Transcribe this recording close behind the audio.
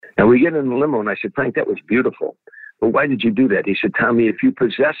And we get in the limo, and I said, Frank, that was beautiful. But why did you do that? He said, Tommy, if you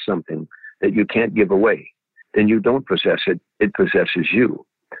possess something that you can't give away, then you don't possess it. It possesses you.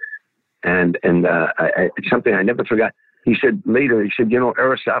 And it's something I never forgot. He said later, he said,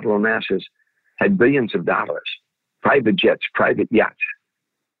 Aristotle Onassis had billions of dollars, private jets, private yachts.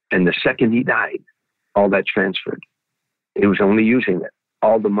 And the second he died, all that transferred. He was only using it.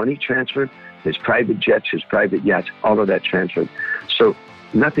 All the money transferred, his private jets, his private yachts, all of that transferred. So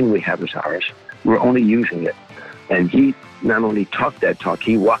nothing we have is ours. We're only using it. And he not only talked that talk,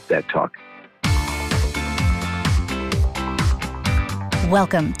 he walked that talk.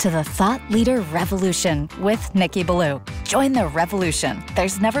 Welcome to the Thought Leader Revolution with Nikki Ballou. Join the revolution.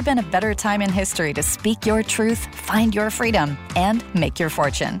 There's never been a better time in history to speak your truth, find your freedom, and make your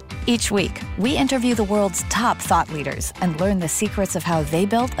fortune. Each week, we interview the world's top thought leaders and learn the secrets of how they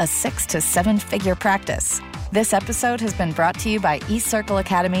built a 6 to 7 figure practice. This episode has been brought to you by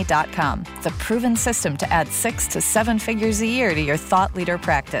eCircleAcademy.com, the proven system to add 6 to 7 figures a year to your thought leader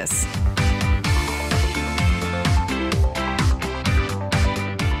practice.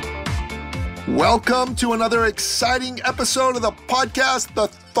 Welcome to another exciting episode of the podcast, The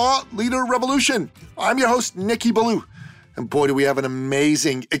Thought Leader Revolution. I'm your host, Nikki Ballou. And boy, do we have an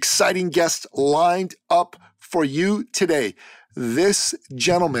amazing, exciting guest lined up for you today. This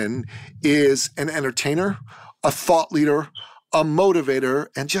gentleman is an entertainer, a thought leader, a motivator,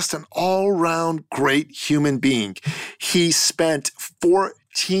 and just an all-round great human being. He spent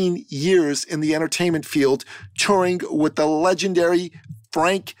 14 years in the entertainment field touring with the legendary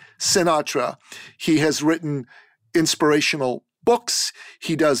Frank Sinatra. He has written inspirational books.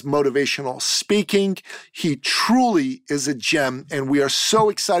 He does motivational speaking. He truly is a gem, and we are so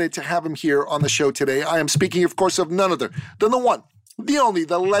excited to have him here on the show today. I am speaking, of course, of none other than the one, the only,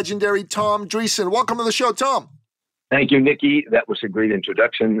 the legendary Tom Dreesen. Welcome to the show, Tom. Thank you, Nikki. That was a great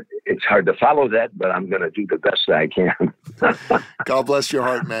introduction. It's hard to follow that, but I'm going to do the best I can. God bless your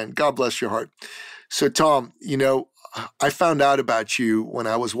heart, man. God bless your heart. So, Tom, I found out about you when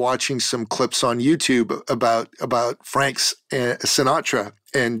I was watching some clips on YouTube about Frank's Sinatra.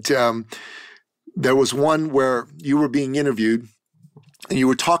 And there was one where you were being interviewed and you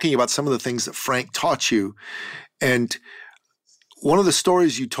were talking about some of the things that Frank taught you. And one of the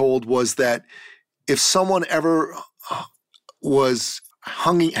stories you told was that if someone ever was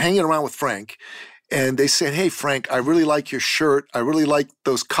hanging around with Frank and they said, "Hey, Frank, I really like your shirt. I really like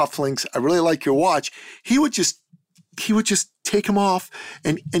those cufflinks. I really like your watch," he would just take them off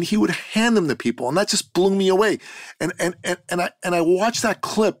and he would hand them to people. And that just blew me away. And I watched that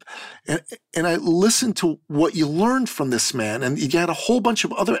clip and I listened to what you learned from this man. And you had a whole bunch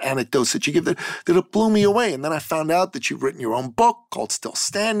of other anecdotes that you give that it blew me away. And then I found out that you've written your own book called Still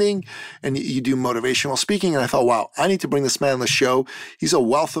Standing and you do motivational speaking. And I thought, wow, I need to bring this man on the show. He's a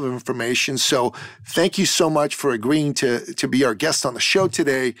wealth of information. So thank you so much for agreeing to be our guest on the show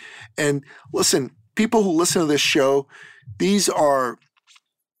today. And listen, people who listen to this show, these are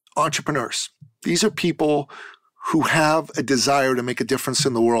entrepreneurs. These are people who have a desire to make a difference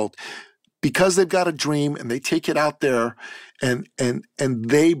in the world because they've got a dream and they take it out there and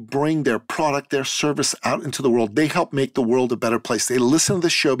they bring their product, their service out into the world. They help make the world a better place. They listen to the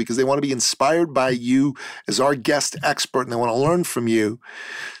show because they want to be inspired by you as our guest expert and they want to learn from you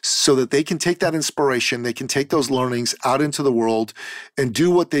so that they can take that inspiration, they can take those learnings out into the world and do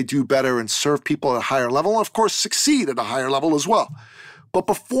what they do better and serve people at a higher level and, of course, succeed at a higher level as well. But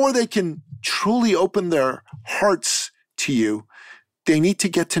before they can truly open their hearts to you, they need to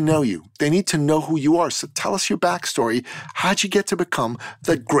get to know you. They need to know who you are. So tell us your backstory. How'd you get to become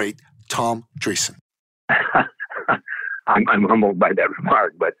the great Tom Dreesen? I'm humbled by that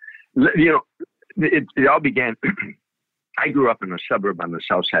remark, but it all began. I grew up in a suburb on the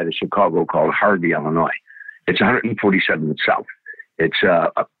south side of Chicago called Harvey, Illinois. It's 147th South. It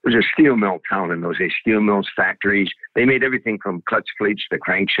was a steel mill town in those days. Steel mills, factories. They made everything from clutch plates to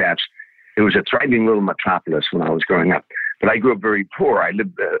crankshafts. It was a thriving little metropolis when I was growing up. But I grew up very poor. I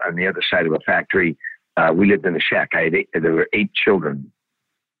lived on the other side of a factory. We lived in a shack. There were 8 children,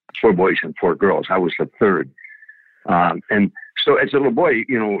 4 boys and 4 girls. I was the third. And so as a little boy,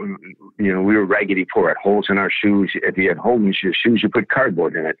 we were raggedy poor. Had holes in our shoes. If you had holes in your shoes, you put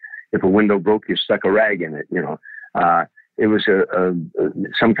cardboard in it. If a window broke, you stuck a rag in it. It was a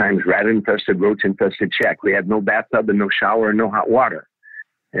sometimes rat-infested, roach-infested shack. We had no bathtub and no shower and no hot water.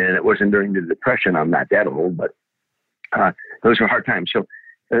 And it wasn't during the Depression. I'm not that old, but those were hard times. So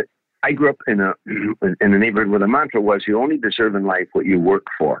I grew up in a neighborhood where the mantra was, you only deserve in life what you work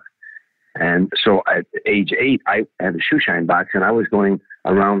for. And so at age 8, I had a shoe shine box and I was going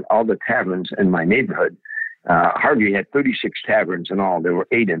around all the taverns in my neighborhood Harvey had 36 taverns in all. There were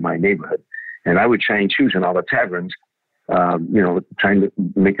 8 in my neighborhood. And I would shine shoes in all the taverns, trying to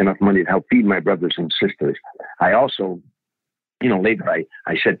make enough money to help feed my brothers and sisters. I also, later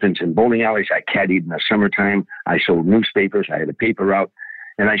I set pins in bowling alleys. I caddied in the summertime. I sold newspapers. I had a paper route.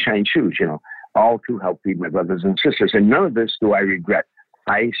 And I shined shoes, all to help feed my brothers and sisters. And none of this do I regret.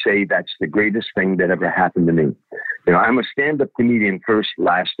 I say that's the greatest thing that ever happened to me. I'm a stand-up comedian first,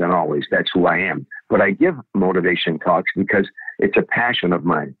 last, and always. That's who I am. But I give motivation talks because it's a passion of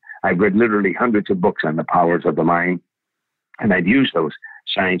mine. I've read literally hundreds of books on the powers of the mind, and I've used those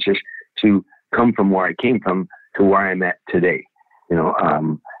sciences to come from where I came from to where I'm at today.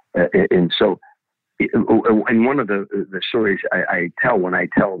 And so, and one of the stories I tell when I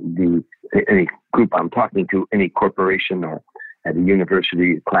tell any group I'm talking to, any corporation or at a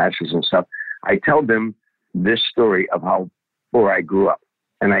university classes and stuff, I tell them this story of how poor I grew up.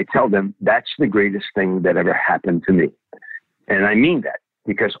 And I tell them that's the greatest thing that ever happened to me. And I mean that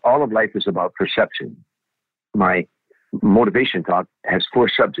because all of life is about perception. My motivation talk has 4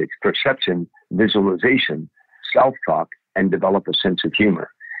 subjects: perception, visualization, self-talk, and develop a sense of humor.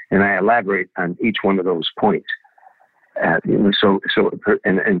 And I elaborate on each one of those points. So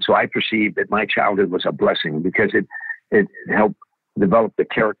I perceive that my childhood was a blessing because it helped develop the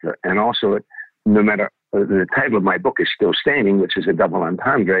character. And also, no matter the title of my book is still standing, which is a double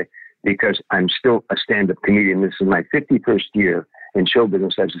entendre, because I'm still a stand-up comedian. This is my 51st year in show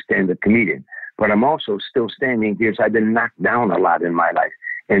business as a stand-up comedian. But I'm also still standing because I've been knocked down a lot in my life.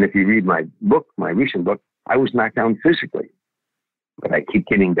 And if you read my book, my recent book, I was knocked down physically, but I keep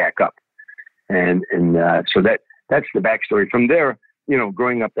getting back up. And so that's the backstory. From there,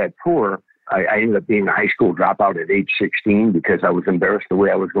 growing up that poor, I ended up being a high school dropout at age 16 because I was embarrassed the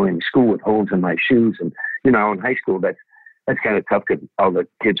way I was going to school with holes in my shoes. And, in high school, that's kind of tough because all the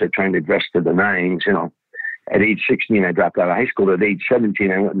kids are trying to dress to the nines, At age 16, I dropped out of high school. At age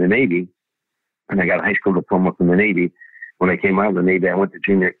 17, I went in the Navy, and I got a high school diploma from the Navy. When I came out of the Navy, I went to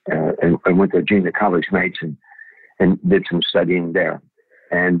junior college nights and did some studying there.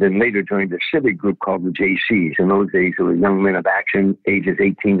 And then later joined a civic group called the JCs. In those days, it was Young Men of Action, ages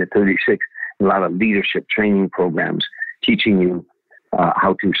 18 to 36, a lot of leadership training programs, teaching you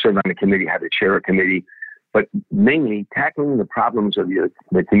how to serve on a committee, how to chair a committee, but mainly tackling the problems of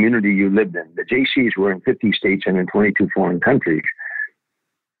the community you lived in. The JCs were in 50 states and in 22 foreign countries.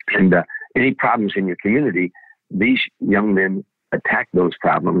 And any problems in your community, these young men attacked those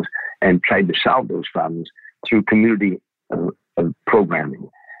problems and tried to solve those problems through community programming.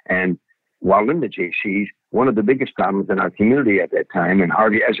 And while in the JCs, one of the biggest problems in our community at that time, and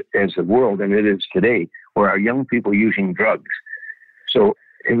hardly as the world, and it is today, were our young people using drugs. So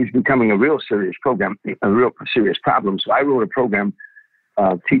it was becoming a real serious program, a real serious problem. So I wrote a program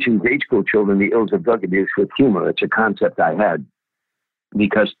teaching grade school children the ills of drug abuse with humor. It's a concept I had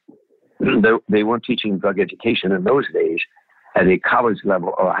because they weren't teaching drug education in those days at a college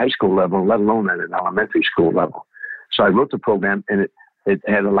level or a high school level, let alone at an elementary school level. So I wrote the program, and it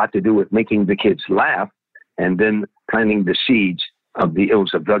had a lot to do with making the kids laugh and then planting the seeds of the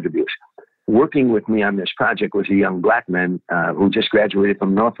ills of drug abuse. Working with me on this project was a young black man who just graduated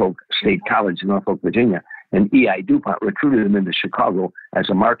from Norfolk State College in Norfolk, Virginia, and E.I. DuPont recruited him into Chicago as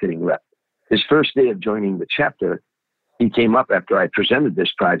a marketing rep. His first day of joining the chapter, he came up after I presented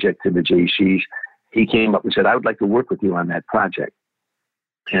this project to the JCs. He came up and said, "I would like to work with you on that project."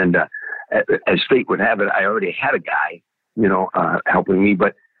 And as fate would have it, I already had a guy, helping me.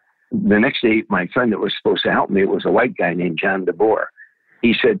 But the next day, my friend that was supposed to help me, it was a white guy named John DeBoer.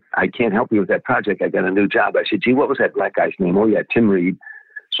 He said, "I can't help you with that project. I got a new job." I said, "Gee, what was that black guy's name?" "Oh, yeah, Tim Reed."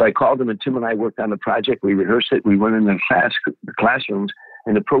 So I called him, and Tim and I worked on the project. We rehearsed it. We went in the classrooms,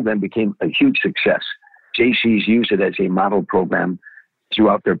 and the program became a huge success. JCs use it as a model program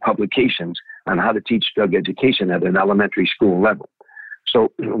throughout their publications on how to teach drug education at an elementary school level.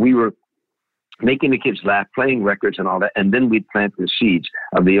 So we were making the kids laugh, playing records and all that, and then we'd plant the seeds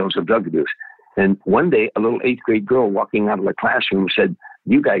of the ills of drug abuse. And one day, a little 8th grade girl walking out of the classroom said,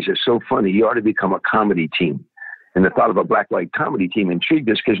 "You guys are so funny. You ought to become a comedy team." And the thought of a black-white comedy team intrigued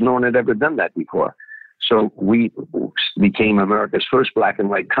us because no one had ever done that before. So we became America's first black and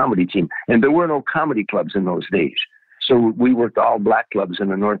white comedy team. And there were no comedy clubs in those days. So we worked all black clubs in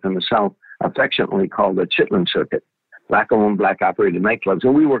the North and the South, affectionately called the Chitlin Circuit, black-owned, black-operated nightclubs.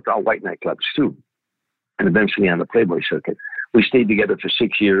 And we worked all white nightclubs too, and eventually on the Playboy Circuit. We stayed together for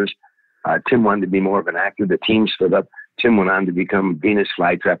 6 years. Tim wanted to be more of an actor. The team stood up. Tim went on to become Venus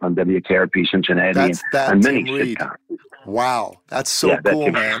Flytrap on WKRP Cincinnati and many sitcoms. Wow, that's so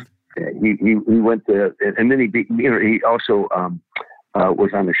cool, man. Yeah, he went to, and then he also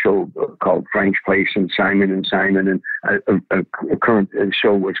was on a show called Frank's Place, and Simon, and a current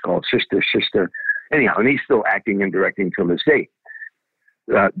show was called Sister, Sister. Anyhow, and he's still acting and directing till this day.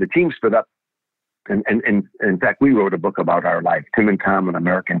 The team split up, and in fact, we wrote a book about our life, Tim and Tom, an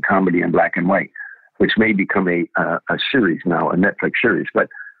American comedy in black and white, which may become a series now, a Netflix series. But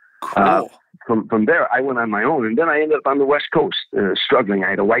Cool. From there, I went on my own, and then I ended up on the West Coast, struggling. I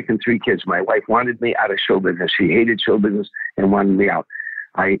had a wife and 3 kids. My wife wanted me out of show business. She hated show business and wanted me out.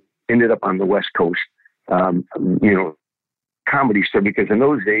 I ended up on the West Coast, comedy store, because in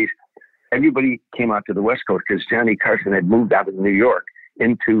those days, everybody came out to the West Coast because Johnny Carson had moved out of New York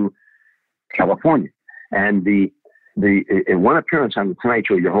into California. And the one appearance on The Tonight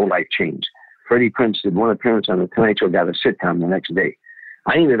Show, your whole life changed. Freddie Prinze did one appearance on The Tonight Show, got a sitcom the next day.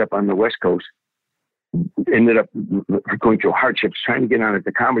 I ended up on the West Coast, ended up going through hardships, trying to get on at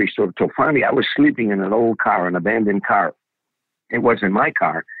the Comedy Store, until finally I was sleeping in an old car, an abandoned car. It wasn't my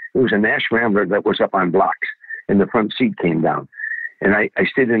car. It was a Nash Rambler that was up on blocks, and the front seat came down. And I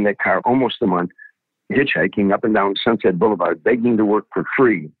stayed in that car almost a month, hitchhiking up and down Sunset Boulevard, begging to work for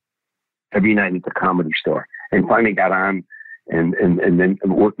free every night at the Comedy Store. And finally got on and then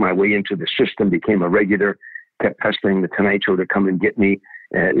worked my way into the system, became a regular, kept pestering the Tonight Show to come and get me,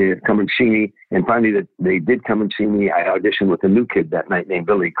 come and see me. And finally, they did come and see me. I auditioned with a new kid that night named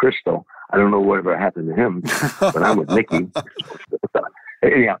Billy Crystal. I don't know whatever happened to him, but I'm with Mickey.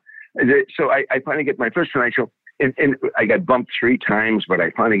 Anyhow, so I finally get my first Tonight Show. And I got bumped 3 times, but I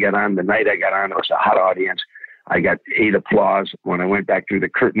finally got on. The night I got on, it was a hot audience. I got 8 applause. When I went back through the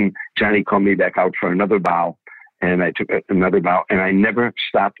curtain, Johnny called me back out for another bow. And I took another bow, and I never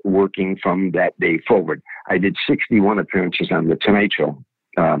stopped working from that day forward. I did 61 appearances on The Tonight Show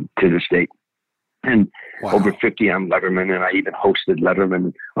to this date, and over 50 on Letterman, and I even hosted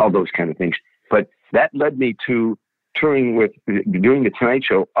Letterman, all those kind of things. But that led me to touring doing The Tonight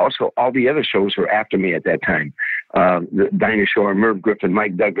Show. Also, all the other shows were after me at that time. The Dinah Shore, Merv Griffin,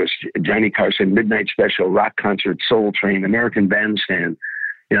 Mike Douglas, Johnny Carson, Midnight Special, Rock Concert, Soul Train, American Bandstand.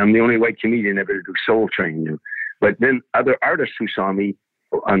 I'm the only white comedian ever to do Soul Train. But then other artists who saw me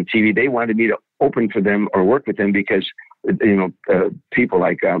on TV, they wanted me to open for them or work with them because, people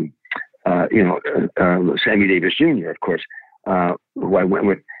like, Sammy Davis Jr., of course, who I went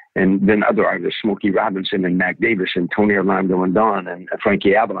with, and then other artists, Smokey Robinson and Mac Davis and Tony Orlando and Dawn and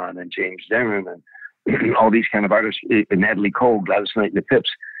Frankie Avalon and James Darren and all these kind of artists, Natalie Cole, Gladys Knight and the Pips,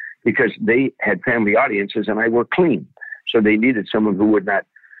 because they had family audiences and I worked clean. So they needed someone who would not,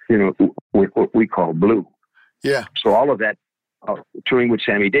 what we call blue. Yeah. So all of that, touring with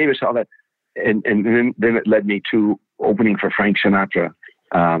Sammy Davis, all that, and then it led me to opening for Frank Sinatra,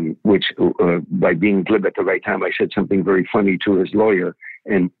 which by being glib at the right time, I said something very funny to his lawyer,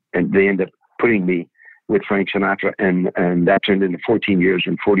 and they ended up putting me with Frank Sinatra, and that turned into 14 years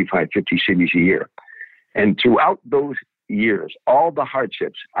and 45, 50 cities a year. And throughout those years, all the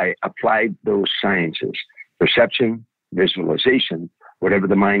hardships, I applied those sciences: perception, visualization, whatever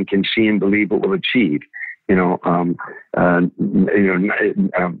the mind can see and believe it will achieve.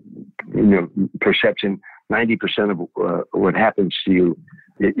 Perception, 90% of what happens to you,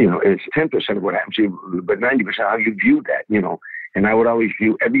 is 10% of what happens to you, but 90% how you view that, and I would always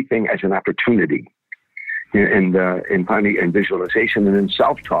view everything as an opportunity. And finally, in visualization and in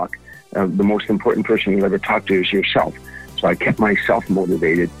self-talk, the most important person you'll ever talk to is yourself. So I kept myself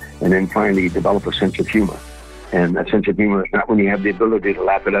motivated, and then finally develop a sense of humor. And that sense of humor is not when you have the ability to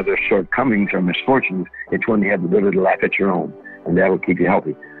laugh at others' shortcomings or misfortunes. It's when you have the ability to laugh at your own, and that will keep you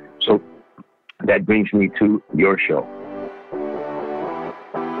healthy. So that brings me to your show.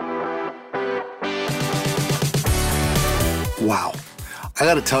 Wow. I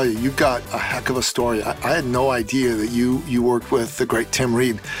got to tell you, you've got a heck of a story. I had no idea that you worked with the great Tim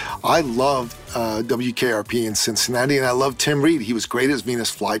Reed. I loved WKRP in Cincinnati, and I loved Tim Reed. He was great as Venus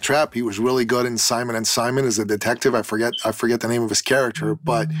Flytrap. He was really good in Simon and Simon as a detective. I forget the name of his character,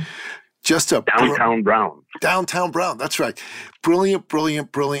 but just a Downtown Brown. Downtown Brown, that's right. Brilliant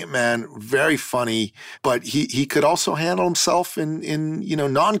man. Very funny, but he could also handle himself in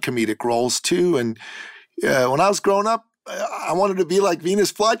non-comedic roles too. And when I was growing up, I wanted to be like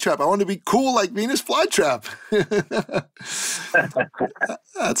Venus Flytrap. I wanted to be cool like Venus Flytrap.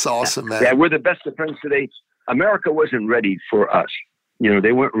 That's awesome, man. Yeah, we're the best of friends today. America wasn't ready for us.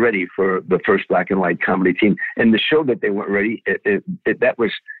 They weren't ready for the first black and white comedy team. And the show that they weren't ready, that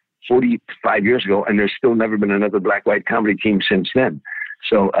was 45 years ago, and there's still never been another black-white comedy team since then.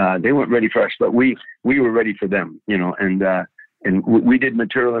 So they weren't ready for us, but we were ready for them, and we did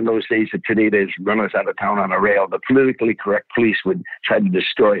material in those days that today they'd run us out of town on a rail. The politically correct police would try to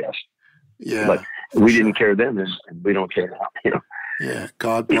destroy us. Yeah, but we didn't care then, and we don't care now. Yeah,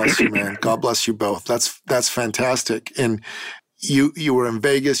 God bless you, man. God bless you both. That's fantastic. And you were in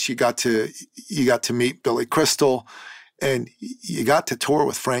Vegas. You got to meet Billy Crystal, and you got to tour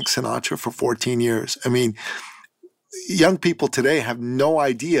with Frank Sinatra for 14 years. I mean, young people today have no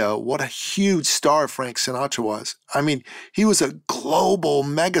idea what a huge star Frank Sinatra was. I mean, he was a global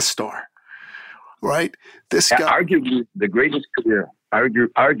megastar, right? This guy, arguably the greatest career.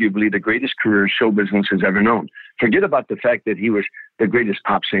 Arguably the greatest career show business has ever known. Forget about the fact that he was the greatest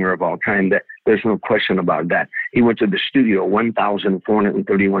pop singer of all time. That there's no question about that. He went to the studio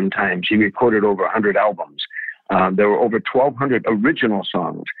 1,431 times. He recorded over 100 albums. There were over 1,200 original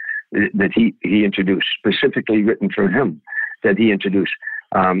songs that he introduced, specifically written for him, that he introduced.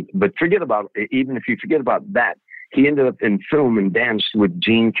 But even if you forget about that, he ended up in film and danced with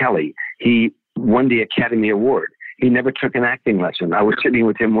Gene Kelly. He won the Academy Award. He never took an acting lesson. I was sitting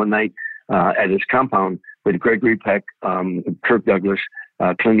with him one night at his compound with Gregory Peck, Kirk Douglas,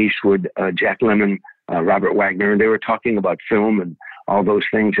 Clint Eastwood, Jack Lemmon, Robert Wagner, and they were talking about film and all those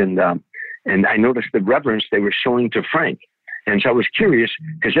things. And I noticed the reverence they were showing to Frank. And so I was curious,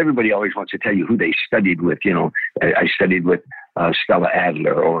 because everybody always wants to tell you who they studied with. You know, I studied with Stella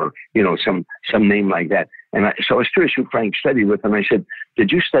Adler, or, you know, some name like that. And so I was curious who Frank studied with. And I said,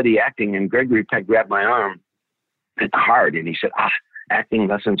 "Did you study acting?" And Gregory Peck grabbed my arm hard, and he said, acting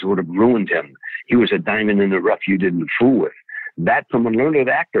lessons would have ruined him. He was a diamond in the rough you didn't fool with. That from a learned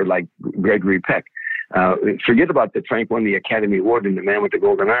actor like Gregory Peck. Forget about that Frank won the Academy Award in The Man with the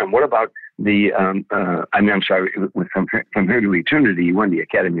Golden Arm. What about From Here to Eternity, he won the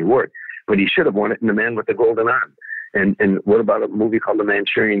Academy Award, but he should have won it in The Man with the Golden Arm. And what about a movie called The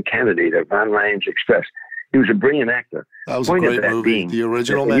Manchurian Candidate or Von Ryan's Express? He was a brilliant actor. That was a great movie. The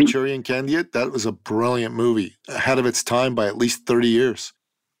original Manchurian Candidate, that was a brilliant movie, ahead of its time by at least 30 years.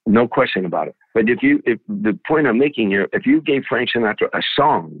 No question about it. But if the point I'm making here, if you gave Frank Sinatra a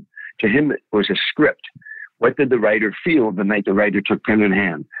song, to him it was a script. What did the writer feel the night the writer took pen in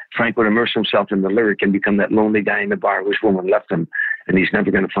hand? Frank would immerse himself in the lyric and become that lonely guy in the bar whose woman left him, and he's never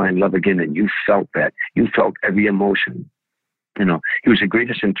going to find love again. And you felt that. You felt every emotion. You know, he was the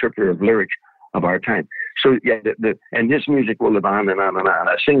greatest interpreter of lyrics of our time. So yeah, and his music will live on and on and on.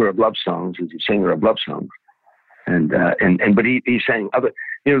 A singer of love songs is a singer of love songs, but he sang other,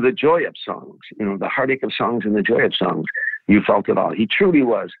 you know, the joy of songs, you know, the heartache of songs and the joy of songs. You felt it all. He truly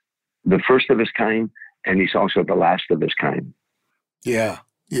was the first of his kind, and he's also the last of his kind. Yeah.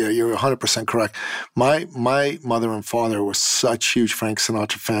 Yeah, you're 100% correct. My mother and father were such huge Frank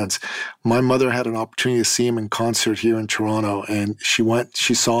Sinatra fans. My mother had an opportunity to see him in concert here in Toronto, and she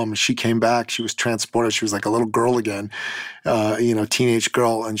saw him, and she came back. She was transported. She was like a little girl again, teenage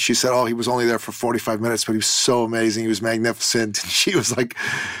girl. And she said, he was only there for 45 minutes, but he was so amazing. He was magnificent. And she was like,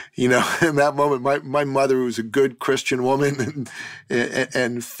 you know, in that moment, my mother, who was a good Christian woman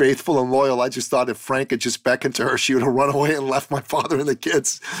and faithful and loyal, I just thought if Frank had just beckoned to her, she would have run away and left my father and the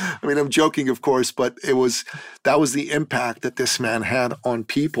kids. I mean, I'm joking, of course, but that was the impact that this man had on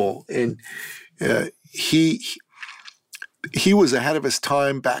people. And he was ahead of his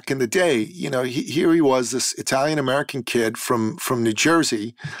time back in the day. You know, here he was, this Italian-American kid from New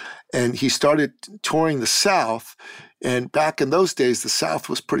Jersey, and he started touring the South. And back in those days, the South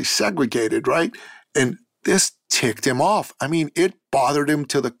was pretty segregated, right? And this ticked him off. I mean, it bothered him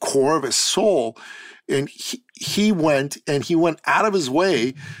to the core of his soul. And he went out of his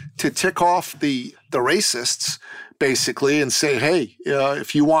way to tick off the racists, basically, and say, hey,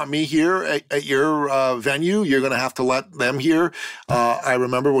 if you want me here at your venue, you're going to have to let them here. I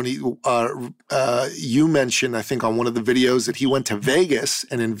remember when you mentioned, I think on one of the videos, that he went to Vegas,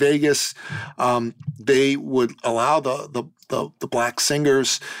 and in Vegas, they would allow the black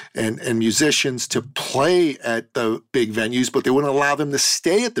singers and musicians to play at the big venues, but they wouldn't allow them to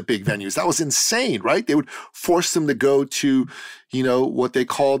stay at the big venues. That was insane, right? They would force them to go to, you know, what they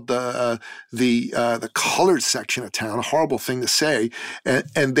called the colored section of town, a horrible thing to say,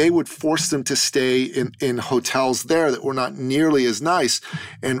 and they would force them to stay in hotels there that were not nearly as nice.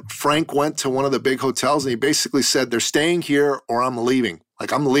 And Frank went to one of the big hotels, and he basically said, they're staying here or I'm leaving.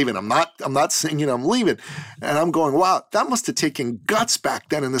 Like, I'm leaving. I'm not singing. I'm leaving. And I'm going, wow, that must have taken guts back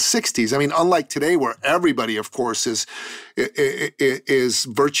then in the 60s. I mean, unlike today, where everybody, of course, is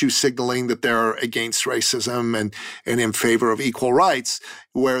virtue signaling that they're against racism and in favor of equal rights,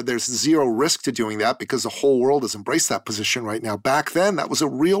 where there's zero risk to doing that because the whole world has embraced that position right now. Back then, that was a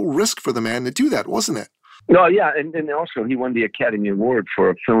real risk for the man to do that, wasn't it? No, yeah. And also he won the Academy Award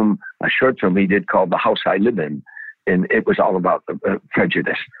for a short film he did called The House I Live In. And it was all about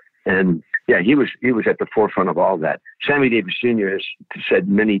prejudice. And yeah, he was at the forefront of all that. Sammy Davis Jr. has said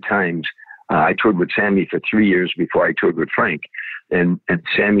many times, I toured with Sammy for 3 years before I toured with Frank. And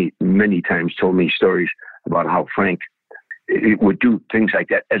Sammy many times told me stories about how Frank would do things like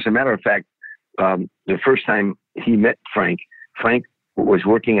that. As a matter of fact, the first time he met Frank was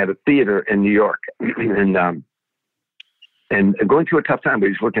working at a theater in New York and going through a tough time, but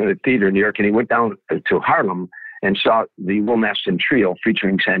he was working at a theater in New York, and he went down to Harlem and saw the Will Maston Trio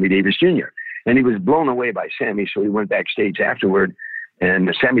featuring Sammy Davis Jr. And he was blown away by Sammy, so he went backstage afterward.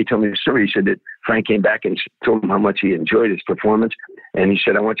 And Sammy told me the story. He said that Frank came back and told him how much he enjoyed his performance. And he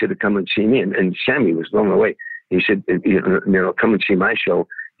said, I want you to come and see me. And Sammy was blown away. He said, come and see my show,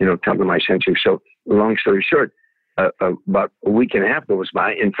 tell them I sent you. So long story short, about a week and a half goes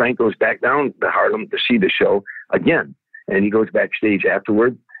by, and Frank goes back down to Harlem to see the show again. And he goes backstage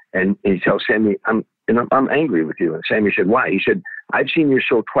afterward, and he tells Sammy, I'm angry with you. And Sammy said, why? He said, I've seen your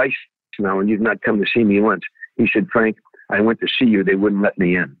show twice now, and you've not come to see me once. He said, Frank, I went to see you. They wouldn't let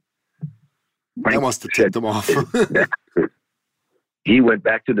me in. Frank, that must have tipped them off. He went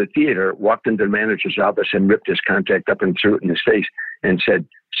back to the theater, walked into the manager's office, and ripped his contract up and threw it in his face and said,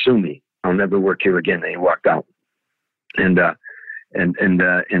 sue me. I'll never work here again. And he walked out. And of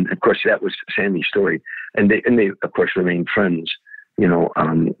course, that was Sammy's story. And they of course, remained friends,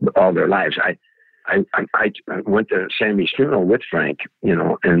 all their lives. I went to Sammy's funeral with Frank,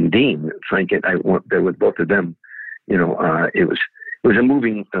 and Dean. Frank and I went there with both of them. It was a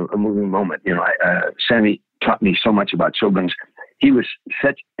moving moment. Sammy taught me so much about show business. He was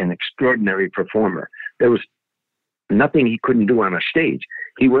such an extraordinary performer. There was nothing he couldn't do on a stage.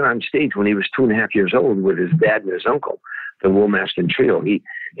 He went on stage when he was 2.5 years old with his dad and his uncle, the Will Maston Trio. He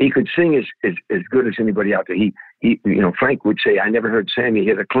could sing as good as anybody out there. He Frank would say, I never heard Sammy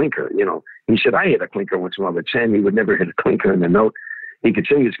hit a clinker. He said, I hit a clinker once in a while, but Sammy would never hit a clinker in the note. He could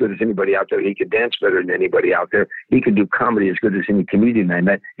sing as good as anybody out there. He could dance better than anybody out there. He could do comedy as good as any comedian I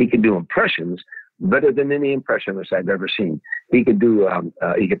met. He could do impressions better than any impressionist I've ever seen. He could do,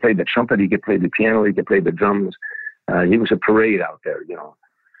 he could play the trumpet. He could play the piano. He could play the drums. He was a parade out there,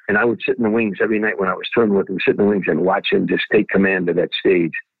 And I would sit in the wings every night when I was touring with him, sit in the wings and watch him just take command of that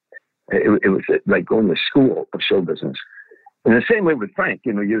stage. It was like going to school of show business. And the same way with Frank,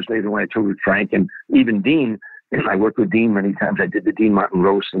 years later when I toured with Frank and even Dean, and I worked with Dean many times. I did the Dean Martin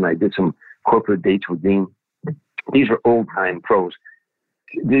roast and I did some corporate dates with Dean. These are old time pros.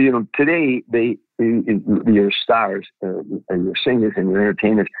 Today your stars, and your singers and your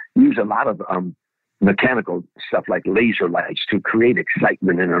entertainers use a lot of mechanical stuff like laser lights to create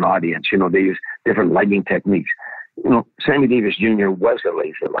excitement in an audience. They use different lighting techniques. Sammy Davis Jr. was a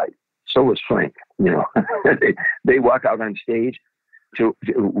laser light. So was Frank. They walk out on stage. To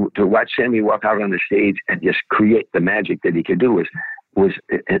watch Sammy walk out on the stage and just create the magic that he could do was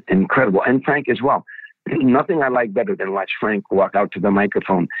incredible. And Frank as well. Nothing I like better than watch Frank walk out to the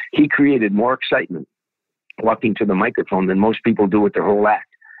microphone. He created more excitement walking to the microphone than most people do with their whole act.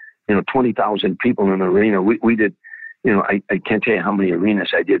 20,000 people in an arena. We did, I can't tell you how many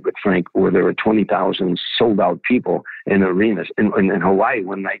arenas I did with Frank where there were 20,000 sold out people in arenas. In Hawaii,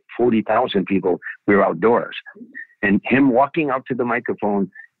 one night, 40,000 people, we were outdoors. And him walking out to the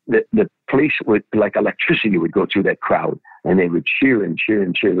microphone, the place would, like electricity would go through that crowd and they would cheer and cheer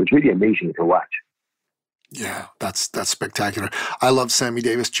and cheer. It was really amazing to watch. Yeah, that's spectacular. I love Sammy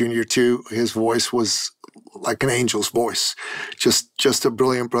Davis Jr. too. His voice was like an angel's voice. Just a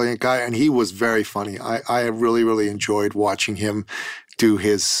brilliant guy. And he was very funny. I really, really enjoyed watching him do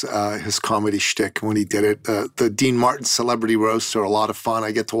his comedy shtick when he did it. The Dean Martin celebrity roasts are a lot of fun.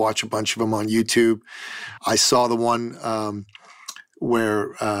 I get to watch a bunch of them on YouTube. I saw the one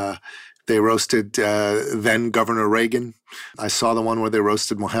where they roasted then Governor Reagan. I saw the one where they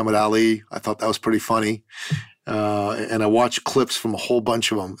roasted Muhammad Ali. I thought that was pretty funny. And I watched clips from a whole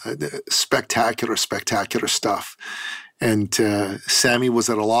bunch of them. Spectacular stuff. And Sammy was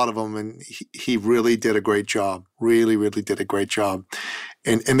at a lot of them, and he really did a great job. Really, really did a great job.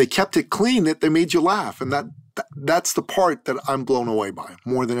 And they kept it clean, that they made you laugh. And that's the part that I'm blown away by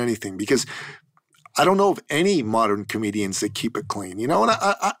more than anything, because I don't know of any modern comedians that keep it clean, And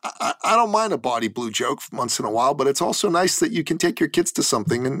I don't mind a body blue joke once in a while, but it's also nice that you can take your kids to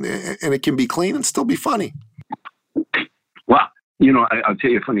something and it can be clean and still be funny. Well, I'll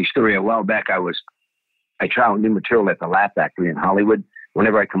tell you a funny story. A while back, I tried new material at the Laugh Factory in Hollywood.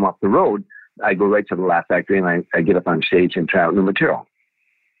 Whenever I come off the road, I go right to the Laugh Factory and I get up on stage and try out new material.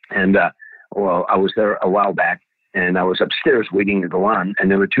 And, I was there a while back and I was upstairs waiting to go on.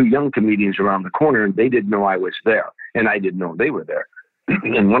 And there were two young comedians around the corner and they didn't know I was there. And I didn't know they were there.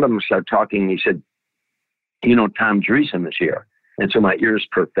 And one of them started talking and he said, Tom Dreesen is here. And so my ears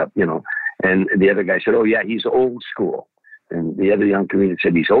perked up, and the other guy said, oh yeah, he's old school. And the other young comedian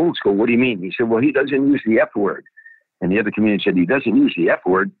said, he's old school. What do you mean? He said, well, he doesn't use the F word. And the other comedian said, he doesn't use the F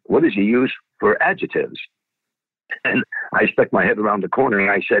word. What does he use for adjectives? And I stuck my head around the corner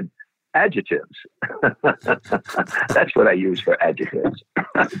and I said, adjectives. That's what I use for adjectives.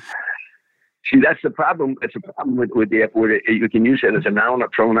 See, that's the problem. That's the problem with the F word. You can use it as a noun, a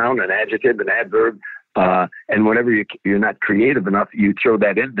pronoun, an adjective, an adverb. And whenever you're not creative enough, you throw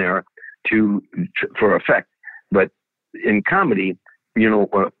that in there for effect. But in comedy,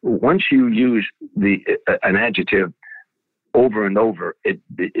 once you use an adjective over and over,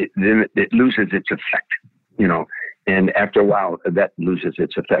 then it loses its effect. And after a while, that loses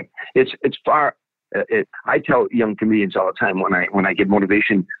its effect. I tell young comedians all the time when I give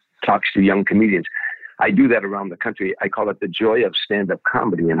motivation talks to young comedians, I do that around the country. I call it the joy of stand-up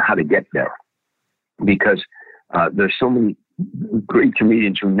comedy and how to get there, because there's so many great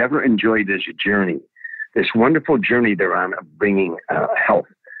comedians who never enjoy this journey, this wonderful journey they're on of bringing health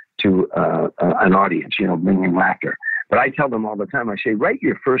to an audience, bringing laughter. But I tell them all the time, I say, write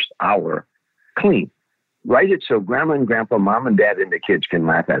your first hour clean. Write it so grandma and grandpa, mom and dad, and the kids can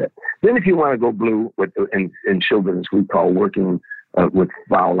laugh at it. Then if you want to go blue in children's, we call working with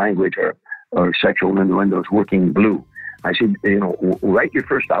foul language or sexual innuendos, working blue. I said, write your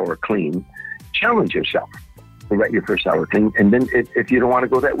first hour clean. Challenge yourself to write your first hour clean. And then if you don't want to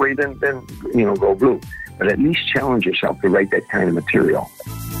go that way, then go blue. But at least challenge yourself to write that kind of material.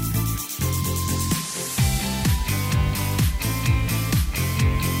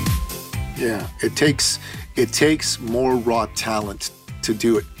 Yeah, it takes more raw talent to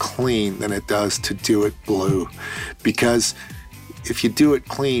do it clean than it does to do it blue. Because if you do it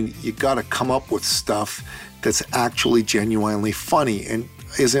clean, you got to come up with stuff that's actually genuinely funny and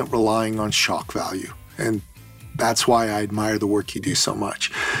isn't relying on shock value. And that's why I admire the work you do so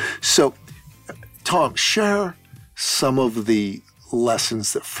much. So, Tom, share some of the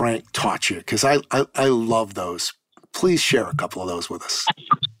lessons that Frank taught you, because I love those. Please share a couple of those with us.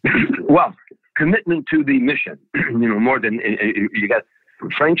 Well, commitment to the mission, more than you got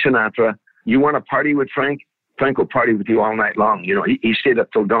Frank Sinatra. You want to party with Frank? Frank will party with you all night long. He stayed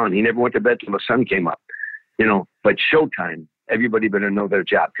up till dawn. He never went to bed till the sun came up. But showtime, everybody better know their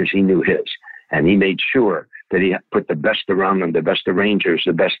job because he knew his. And he made sure that he put the best around them, the best arrangers,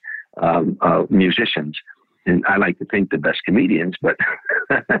 the best musicians. And I like to think the best comedians, but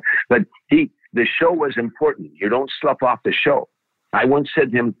the show was important. You don't slough off the show. I once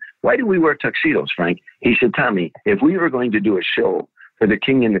said to him, why do we wear tuxedos, Frank? He said, Tommy, if we were going to do a show for the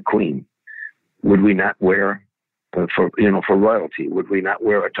king and the queen, would we not wear, for royalty, would we not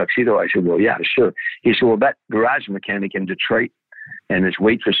wear a tuxedo? I said, well, yeah, sure. He said, well, that garage mechanic in Detroit and his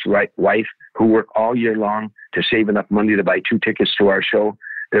waitress wife who work all year long to save enough money to buy 2 tickets to our show,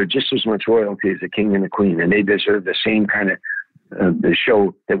 they're just as much royalty as the king and the queen, and they deserve the same kind of the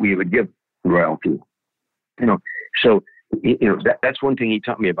show that we would give royalty. So that's one thing he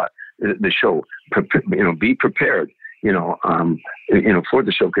taught me about the show. Be prepared, for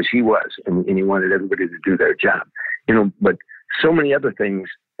the show, because he was, and he wanted everybody to do their job. But so many other things,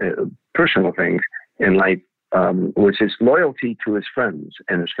 personal things in life, was his loyalty to his friends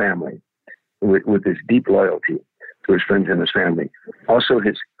and his family, with his deep loyalty to his friends and his family. Also,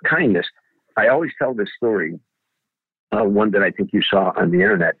 his kindness. I always tell this story, one that I think you saw on the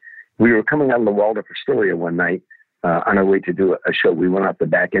internet. We were coming out of the Waldorf Astoria one night on our way to do a show. We went out the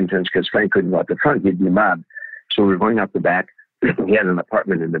back entrance because Frank couldn't go out the front. He'd be mobbed. So we were going out the back. He had an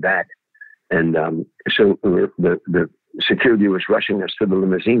apartment in the back. And so the security was rushing us to the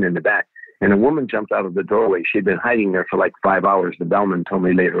limousine in the back. And a woman jumped out of the doorway. She'd been hiding there for like 5 hours. The bellman told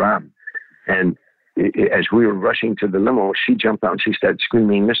me later on. And as we were rushing to the limo, she jumped out and she started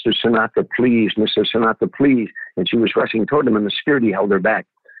screaming, Mr. Sinatra, please, Mr. Sinatra, please. And she was rushing toward him, and the security held her back.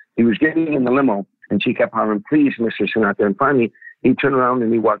 He was getting in the limo, and she kept hollering, please, Mr. Sinatra. And finally, he turned around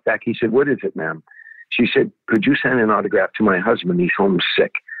and he walked back. He said, what is it, ma'am? She said, could you send an autograph to my husband? He's home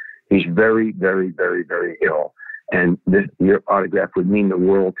sick. He's very, very, very, very ill. And your autograph would mean the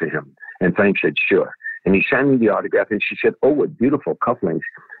world to him. And Frank said, sure. And he sent me the autograph, and she said, oh, what beautiful cufflinks.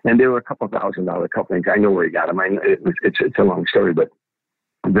 And they were a couple $1,000 cufflinks. I know where he got them. It's a long story, but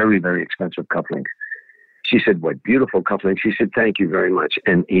very, very expensive cufflinks. She said, what beautiful cufflinks. She said, thank you very much.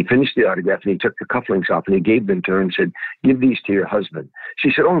 And he finished the autograph, and he took the cufflinks off, and he gave them to her and said, give these to your husband.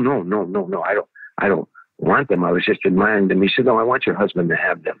 She said, oh, no, I don't want them. I was just admiring them. He said, no, I want your husband to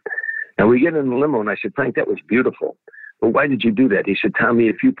have them. Now we get in the limo, and I said, Frank, that was beautiful. But why did you do that? He said, Tommy,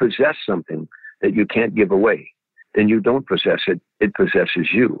 if you possess something that you can't give away, then you don't possess it. It possesses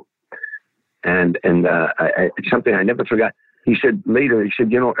you. And it's something I never forgot. He said later,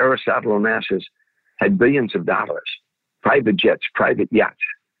 Aristotle Onassis had billions of dollars, private jets, private yachts.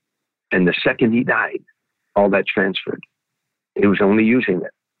 And the second he died, all that transferred. He was only using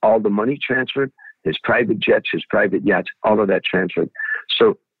it. All the money transferred, his private jets, his private yachts, all of that transferred.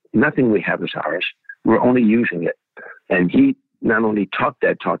 So nothing we have is ours. We're only using it. And he not only talked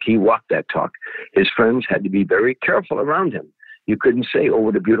that talk, he walked that talk. His friends had to be very careful around him. You couldn't say, oh,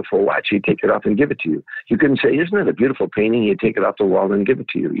 what a beautiful watch. He'd take it off and give it to you. You couldn't say, isn't it a beautiful painting? He'd take it off the wall and give it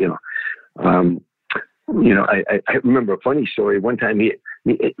to you, you know. I remember a funny story. One time he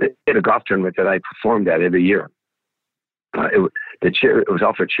at a golf tournament that I performed at every year. It was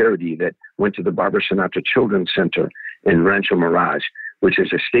all for charity that went to the Barbara Sinatra Children's Center in Rancho Mirage, which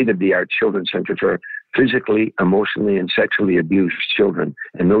is a state-of-the-art children's center for physically, emotionally, and sexually abused children,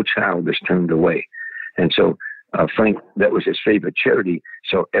 and no child is turned away. And so Frank, that was his favorite charity.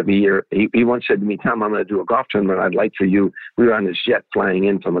 So every year, he once said to me, Tom, I'm going to do a golf tournament. I'd like for you. We were on his jet flying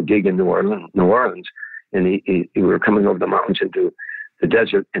in from a gig in New Orleans, and we were coming over the mountains into the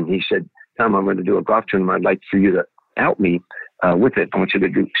desert, and he said, Tom, I'm going to do a golf tournament. I'd like for you to help me with it. I want you to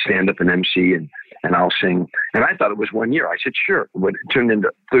do stand-up and MC, and I'll sing. And I thought it was 1 year. I said, sure. But it turned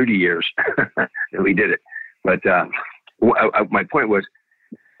into 30 years that we did it. But my point was,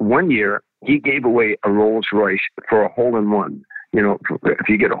 1 year, he gave away a Rolls Royce for a hole-in-one. You know, if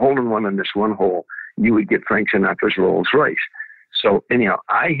you get a hole-in-one on this one hole, you would get Frank Sinatra's Rolls Royce. So anyhow,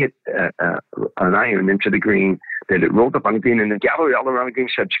 I hit an iron into the green, that it rolled up on the green, and the gallery all around the green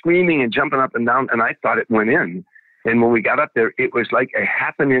started screaming and jumping up and down, and I thought it went in. And when we got up there, it was like a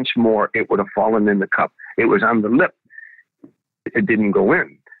half an inch more, it would have fallen in the cup. It was on the lip. It didn't go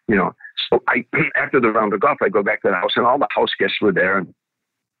in, you know. So after the round of golf, I go back to the house, and all the house guests were there, and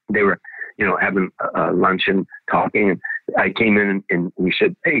they were, you know, having lunch and talking. And I came in and we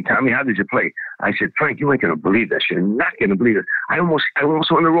said, hey, Tommy, how did you play? I said, Frank, you ain't going to believe this. You're not going to believe it. I almost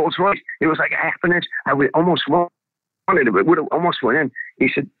won the Rolls Royce. It was like a half an inch. I would almost wanted it. It would have almost went in. He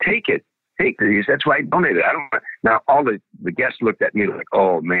said, take it. Take it. That's why I donated. Now, all the guests looked at me like,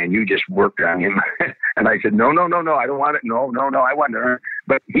 oh, man, you just worked on him. And I said, no, I don't want it. No, I want to earn it.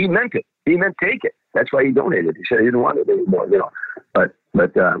 But he meant it. He meant take it. That's why he donated. He said he didn't want it anymore, you know. But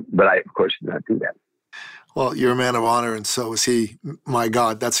I, of course, did not do that. Well, you're a man of honor, and so is he. My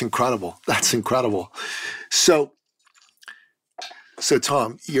God, that's incredible. That's incredible. So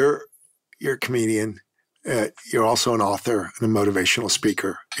Tom, you're a comedian. You're also an author and a motivational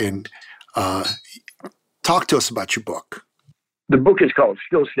speaker. And talk to us about your book. The book is called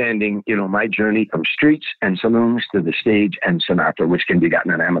Still Standing, you know, my journey from streets and saloons to the stage and Sinatra, which can be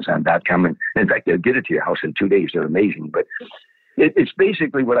gotten on Amazon.com. And in fact, they'll get it to your house in 2 days. They're amazing. But it's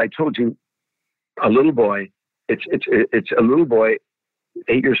basically what I told you. A little boy, it's a little boy,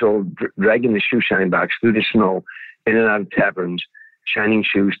 8 years old, dragging the shoe shine box through the snow in and out of taverns, shining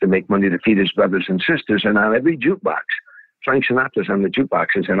shoes to make money to feed his brothers and sisters. And on every jukebox, Frank Sinatra's on the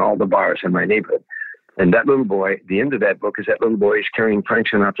jukeboxes in all the bars in my neighborhood. And that little boy, the end of that book is that little boy is carrying Frank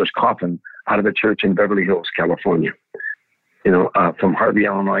Sinatra's coffin out of a church in Beverly Hills, California, you know, from Harvey,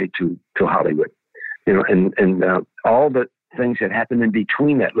 Illinois to Hollywood, you know, and all the things that happened in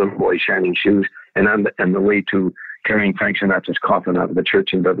between that little boy's shining shoes and on the way to carrying Frank Sinatra's coffin out of the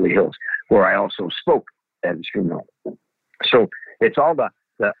church in Beverly Hills, where I also spoke at his funeral. So it's all the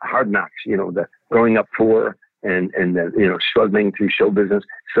hard knocks, you know, the growing up poor and the, you know, struggling through show business,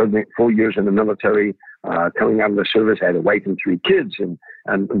 struggling 4 years in the military, coming out of the service. I had a wife and 3 kids and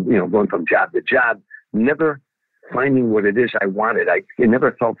you know, going from job to job, never finding what it is I wanted. It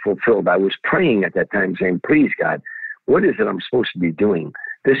never felt fulfilled. I was praying at that time saying, please, God, what is it I'm supposed to be doing?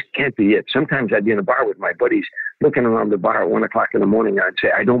 This can't be it. Sometimes I'd be in a bar with my buddies looking around the bar at 1 o'clock in the morning. I'd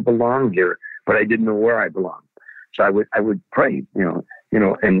say, I don't belong here, but I didn't know where I belonged. So I would pray, you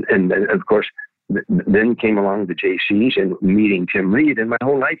know, and then of course, then came along the JCs and meeting Tim Reed, and my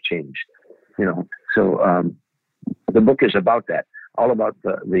whole life changed, you know. So the book is about that, all about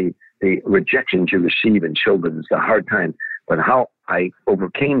the rejections you receive in show business, the hard time, but how I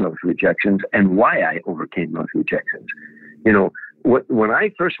overcame those rejections and why I overcame those rejections. You know, when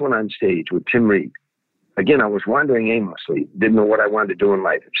I first went on stage with Tim Reed, again, I was wandering aimlessly, didn't know what I wanted to do in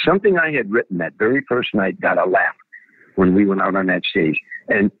life. Something I had written that very first night got a laugh when we went out on that stage.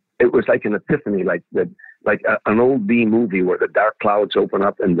 And it was like an epiphany, like an old B movie where the dark clouds open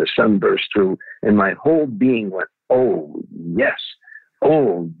up and the sun bursts through. And my whole being went, oh, yes.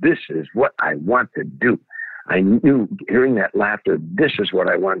 Oh, this is what I want to do. I knew, hearing that laughter, this is what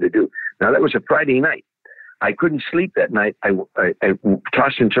I wanted to do. Now, that was a Friday night. I couldn't sleep that night. I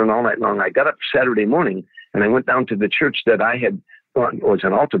tossed and turned all night long. I got up Saturday morning, and I went down to the church that I had was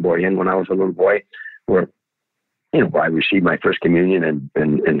an altar boy in when I was a little boy, where where I received my first communion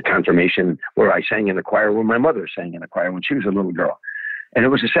and confirmation, where I sang in the choir, where my mother sang in the choir when she was a little girl. And it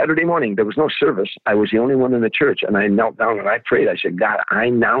was a Saturday morning. There was no service. I was the only one in the church. And I knelt down and I prayed. I said, God, I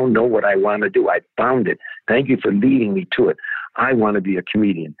now know what I want to do. I found it. Thank you for leading me to it. I want to be a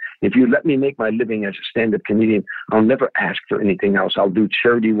comedian. If you let me make my living as a stand-up comedian, I'll never ask for anything else. I'll do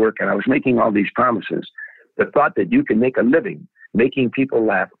charity work. And I was making all these promises. The thought that you can make a living making people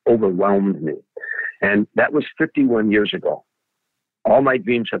laugh overwhelmed me. And that was 51 years ago. All my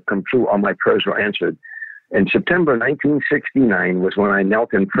dreams have come true. All my prayers were answered. And September 1969 was when I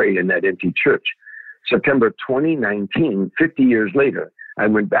knelt and prayed in that empty church. September 2019, 50 years later, I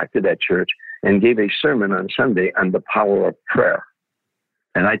went back to that church and gave a sermon on Sunday on the power of prayer.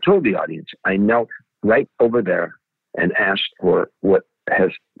 And I told the audience, I knelt right over there and asked for what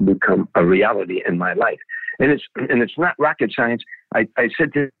has become a reality in my life. And it's not rocket science. I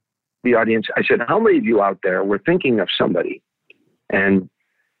said to the audience, I said, how many of you out there were thinking of somebody and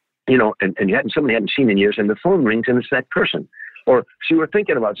somebody hadn't seen in years, and the phone rings and it's that person? Or so you were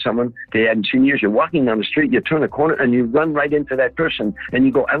thinking about someone they hadn't seen in years. You're walking down the street, you turn a corner and you run right into that person and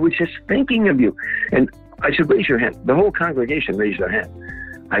you go, I was just thinking of you. And I said, raise your hand. The whole congregation raised their hand.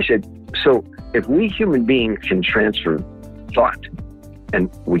 I said, so if we human beings can transfer thought, and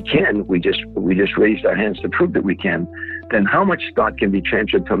we just raised our hands to prove that we can, then how much thought can be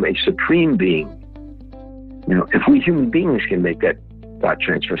transferred from a supreme being? If we human beings can make that thought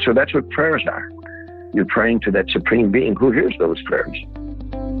transfer. So that's what prayers are. You're praying to that supreme being who hears those prayers.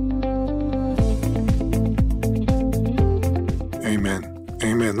 Amen.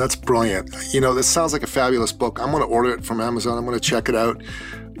 Amen. That's brilliant. This sounds like a fabulous book. I'm going to order it from Amazon. I'm going to check it out.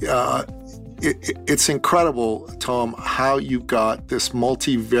 It's incredible, Tom, how you've got this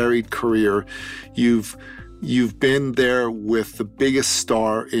multi-varied career. You've been there with the biggest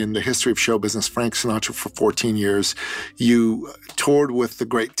star in the history of show business, Frank Sinatra, for 14 years. You toured with the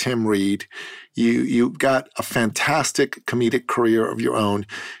great Tim Reed. You've got a fantastic comedic career of your own.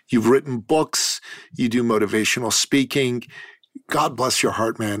 You've written books. You do motivational speaking. God bless your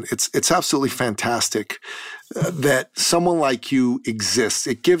heart, man. It's absolutely fantastic that someone like you exists.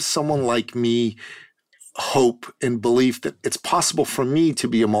 It gives someone like me hope and belief that it's possible for me to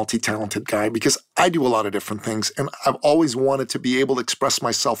be a multi-talented guy, because I do a lot of different things and I've always wanted to be able to express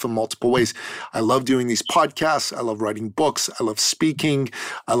myself in multiple ways. I love doing these podcasts. I love writing books. I love speaking.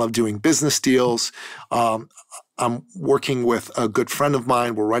 I love doing business deals. I'm working with a good friend of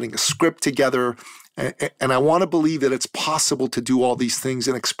mine. We're writing a script together. And I want to believe that it's possible to do all these things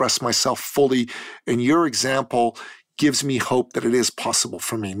and express myself fully. And your example gives me hope that it is possible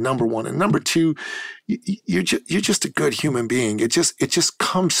for me, number one. And number two, you're just a good human being. It just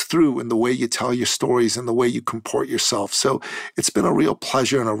comes through in the way you tell your stories and the way you comport yourself. So it's been a real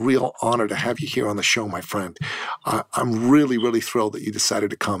pleasure and a real honor to have you here on the show, my friend. I'm really, really thrilled that you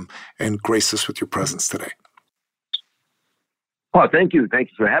decided to come and grace us with your presence today. Oh, thank you. Thank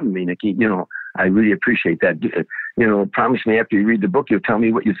you for having me, Nikki. I really appreciate that. Promise me after you read the book, you'll tell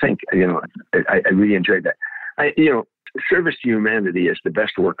me what you think. I really enjoyed that. Service to humanity is the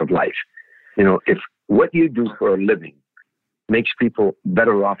best work of life. If what you do for a living makes people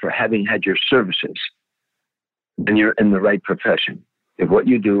better off for having had your services, then you're in the right profession. If what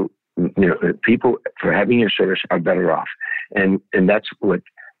you do, people for having your service are better off. And that's what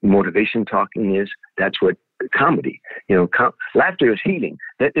motivation talking is. That's what comedy, laughter is healing.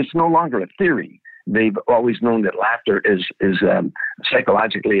 That it's no longer a theory. They've always known that laughter is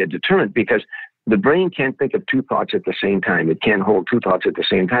psychologically a deterrent, because the brain can't think of two thoughts at the same time. It can't hold two thoughts at the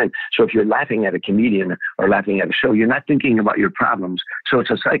same time. So if you're laughing at a comedian or laughing at a show, you're not thinking about your problems. So it's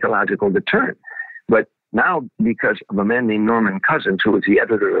a psychological deterrent. But now, because of a man named Norman Cousins, who was the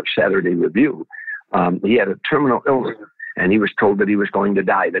editor of Saturday Review, he had a terminal illness. And he was told that he was going to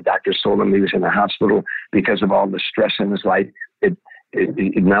die. The doctors told him he was in the hospital because of all the stress in his life. It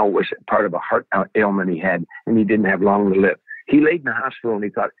now was part of a heart ailment he had, and he didn't have long to live. He laid in the hospital and he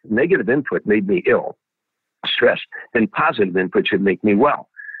thought, negative input made me ill, stressed, then positive input should make me well.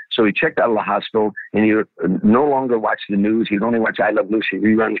 So he checked out of the hospital, and he no longer watched the news. He'd only watch I Love Lucy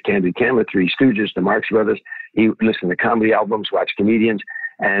reruns, Candid Camera, Three Stooges, the Marx Brothers. He listened to comedy albums, watched comedians,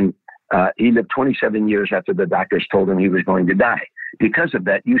 and he lived 27 years after the doctors told him he was going to die. Because of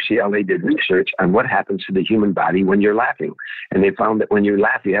that, UCLA did research on what happens to the human body when you're laughing. And they found that when you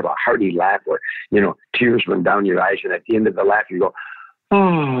laugh, you have a hearty laugh where, tears run down your eyes. And at the end of the laugh, you go,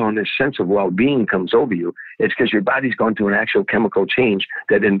 oh, and this sense of well-being comes over you. It's because your body's going through an actual chemical change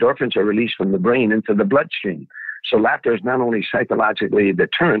that endorphins are released from the brain into the bloodstream. So laughter is not only psychologically a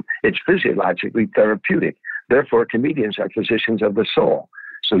deterrent, it's physiologically therapeutic. Therefore, comedians are physicians of the soul.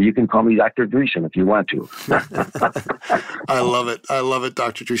 So you can call me Dr. Dreesen if you want to. I love it. I love it,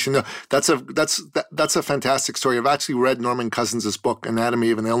 Dr. Dreesen. No, that's a fantastic story. I've actually read Norman Cousins' book, Anatomy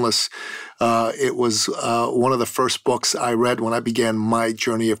of an Illness. It was one of the first books I read when I began my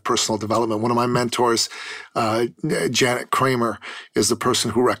journey of personal development. One of my mentors, Janet Kramer, is the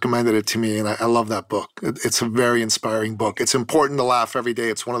person who recommended it to me, and I love that book. It's a very inspiring book. It's important to laugh every day.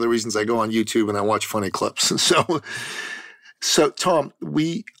 It's one of the reasons I go on YouTube and I watch funny clips. So Tom,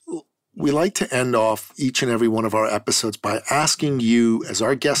 we like to end off each and every one of our episodes by asking you, as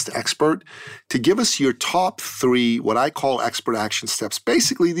our guest expert, to give us your top 3, what I call expert action steps.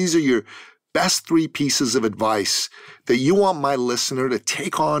 Basically, these are your best 3 pieces of advice that you want my listener to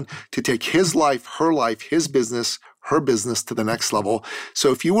take his life, her life, his business, her business to the next level.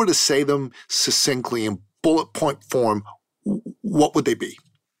 So if you were to say them succinctly in bullet point form, what would they be?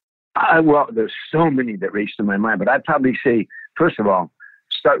 Well, there's so many that race to my mind, but I'd probably say, first of all,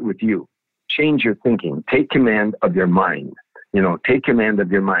 start with you. Change your thinking. Take command of your mind. Take command of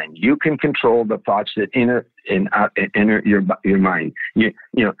your mind. You can control the thoughts that enter your mind.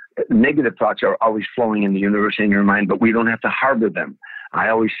 Negative thoughts are always flowing in the universe in your mind, but we don't have to harbor them. I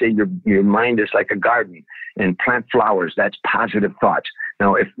always say your mind is like a garden, and plant flowers. That's positive thoughts.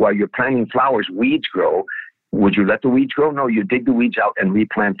 Now, if while you're planting flowers, weeds grow, would you let the weeds grow? No, you dig the weeds out and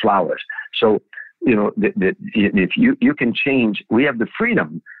replant flowers. So, if you can change, we have the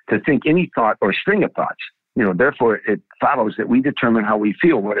freedom to think any thought or string of thoughts. Therefore, it follows that we determine how we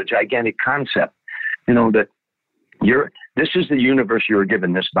feel. What a gigantic concept. That this is the universe you were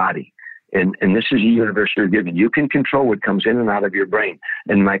given, this body. And this is the universe you're given. You can control what comes in and out of your brain.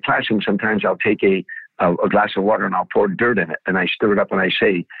 In my classroom, sometimes I'll take a glass of water and I'll pour dirt in it. And I stir it up and I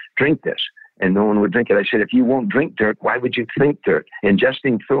say, drink this. And no one would drink it. I said, if you won't drink dirt, why would you think dirt?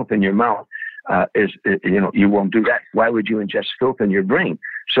 Ingesting filth in your mouth you won't do that. Why would you ingest filth in your brain?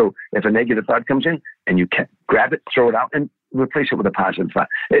 So if a negative thought comes in and you can grab it, throw it out, and replace it with a positive thought.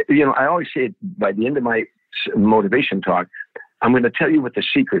 I always say by the end of my motivation talk, I'm going to tell you what the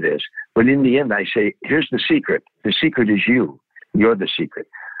secret is. But in the end, I say, here's the secret. The secret is you. You're the secret.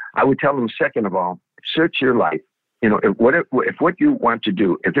 I would tell them, second of all, search your life. If what you want to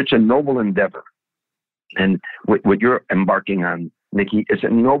do, if it's a noble endeavor, and what you're embarking on, Nikki, is a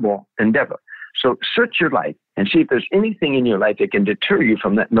noble endeavor. So search your life and see if there's anything in your life that can deter you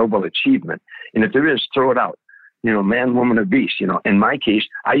from that noble achievement. And if there is, throw it out. Man, woman, or beast. In my case,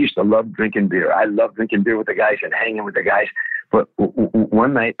 I used to love drinking beer. I love drinking beer with the guys and hanging with the guys. But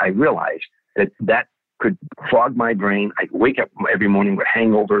one night I realized that could fog my brain. I'd wake up every morning with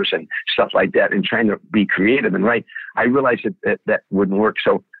hangovers and stuff like that, and trying to be creative and write. I realized that wouldn't work.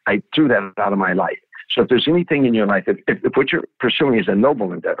 So I threw that out of my life. So if there's anything in your life, if what you're pursuing is a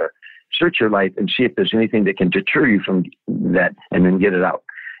noble endeavor, search your life and see if there's anything that can deter you from that, and then get it out.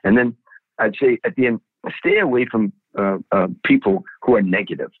 And then I'd say at the end, stay away from people who are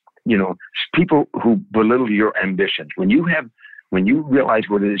negative. People who belittle your ambitions. When you realize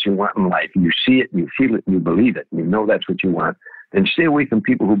what it is you want in life, and you see it, and you feel it, and you believe it, and you know that's what you want, then stay away from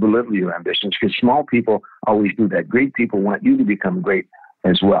people who belittle your ambitions, because small people always do that. Great people want you to become great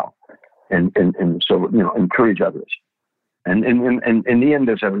as well. And so, encourage others. And in the end,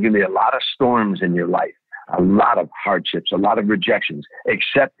 there's going to be a lot of storms in your life, a lot of hardships, a lot of rejections.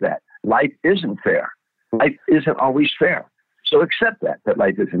 Accept that. Life isn't fair. Life isn't always fair. So accept that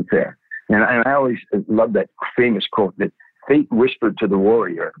life isn't fair. And I always love that famous quote that fate whispered to the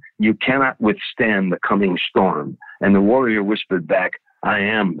warrior, "You cannot withstand the coming storm." And the warrior whispered back, "I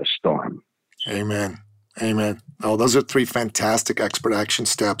am the storm." Amen. Amen. Oh, those are 3 fantastic expert action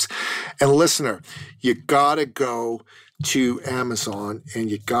steps. And listener, you got to go to Amazon and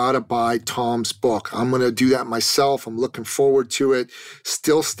you got to buy Tom's book. I'm going to do that myself. I'm looking forward to it.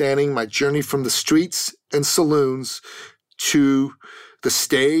 Still Standing, My Journey from the Streets and Saloons to the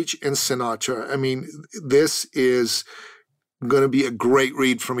Stage and Sinatra. I mean, this is going to be a great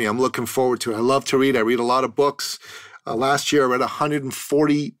read for me. I'm looking forward to it. I love to read. I read a lot of books. Last year, I read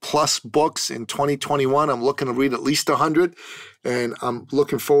 140 plus books. In 2021, I'm looking to read at least 100. And I'm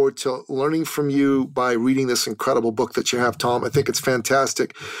looking forward to learning from you by reading this incredible book that you have, Tom. I think it's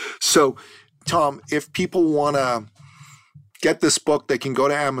fantastic. So, Tom, if people want to get this book, they can go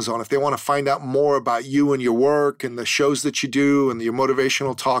to Amazon. If they want to find out more about you and your work and the shows that you do and your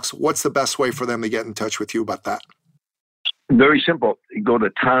motivational talks, what's the best way for them to get in touch with you about that? Very simple. Go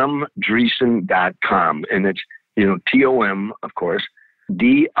to tomdreesen.com, and it's TOM, of course,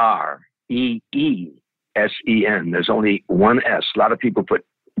 DREESEN. There's only one S. A lot of people put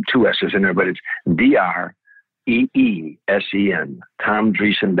 2 S's in there, but it's DREESEN,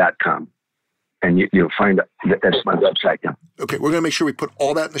 tomdreesen.com. And you'll find that's my website now. Okay, we're going to make sure we put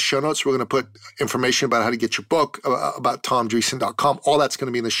all that in the show notes. We're going to put information about how to get your book, about TomDreesen.com. All that's going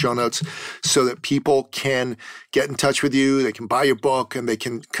to be in the show notes so that people can get in touch with you. They can buy your book and they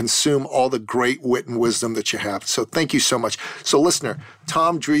can consume all the great wit and wisdom that you have. So thank you so much. So listener,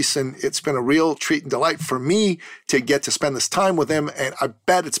 Tom Dreesen, it's been a real treat and delight for me to get to spend this time with him. And I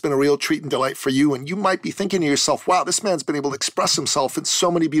bet it's been a real treat and delight for you. And you might be thinking to yourself, wow, this man's been able to express himself in so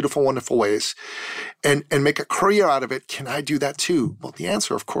many beautiful, wonderful ways and make a career out of it. Can I do that too? Well, the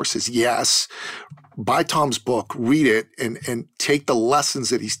answer, of course, is yes. Buy Tom's book, read it, and take the lessons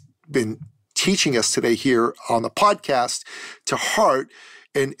that he's been teaching us today here on the podcast to heart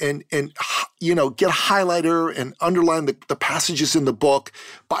and you know, get a highlighter and underline the passages in the book,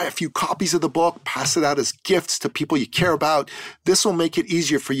 buy a few copies of the book, pass it out as gifts to people you care about. This will make it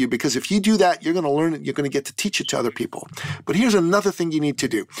easier for you because if you do that, you're going to learn it. You're going to get to teach it to other people. But here's another thing you need to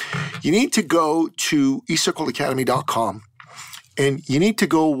do. You need to go to eCircleAcademy.com and you need to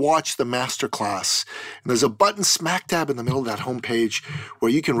go watch the masterclass. And there's a button smack dab in the middle of that homepage where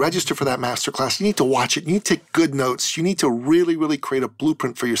you can register for that masterclass. You need to watch it. You need to take good notes. You need to really, really create a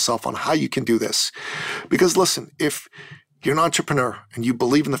blueprint for yourself on how you can do this. Because listen, if you're an entrepreneur and you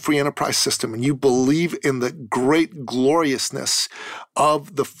believe in the free enterprise system and you believe in the great gloriousness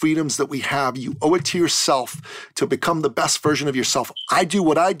of the freedoms that we have, you owe it to yourself to become the best version of yourself. I do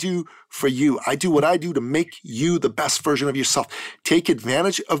what I do for you. I do what I do to make you the best version of yourself. Take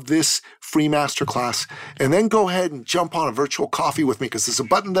advantage of this free masterclass and then go ahead and jump on a virtual coffee with me because there's a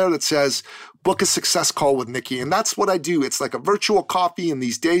button there that says book a success call with Nikki. And that's what I do. It's like a virtual coffee in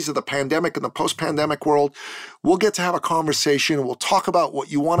these days of the pandemic and the post-pandemic world. We'll get to have a conversation and we'll talk about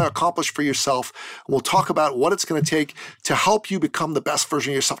what you want to accomplish for yourself. We'll talk about what it's going to take to help you become the best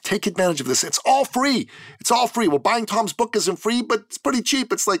version of yourself. Take advantage of this. It's all free. It's all free. Well, buying Tom's book isn't free, but it's pretty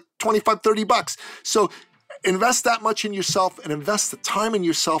cheap. It's like $25-$30. So invest that much in yourself and invest the time in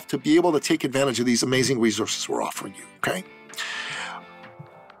yourself to be able to take advantage of these amazing resources we're offering you, okay?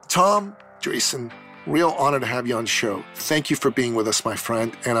 Tom Dreesen, real honor to have you on the show. Thank you for being with us, my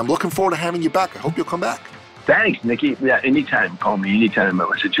friend, and I'm looking forward to having you back. I hope you'll come back. Thanks, Nikki. Yeah, anytime. Call me anytime. It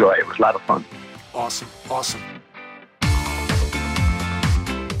was a joy. It was a lot of fun. Awesome. Awesome.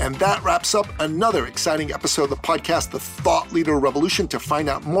 And that wraps up another exciting episode of the podcast, The Thought Leader Revolution. To find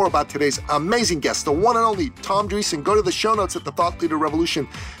out more about today's amazing guest, the one and only Tom Dreesen, go to the show notes at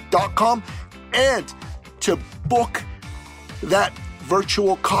thethoughtleaderrevolution.com. And to book that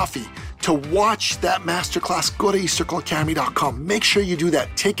virtual coffee, to watch that masterclass, go to eCircleAcademy.com. Make sure you do that.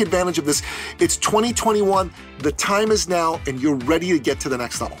 Take advantage of this. It's 2021. The time is now, and you're ready to get to the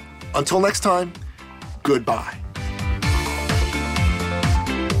next level. Until next time, goodbye.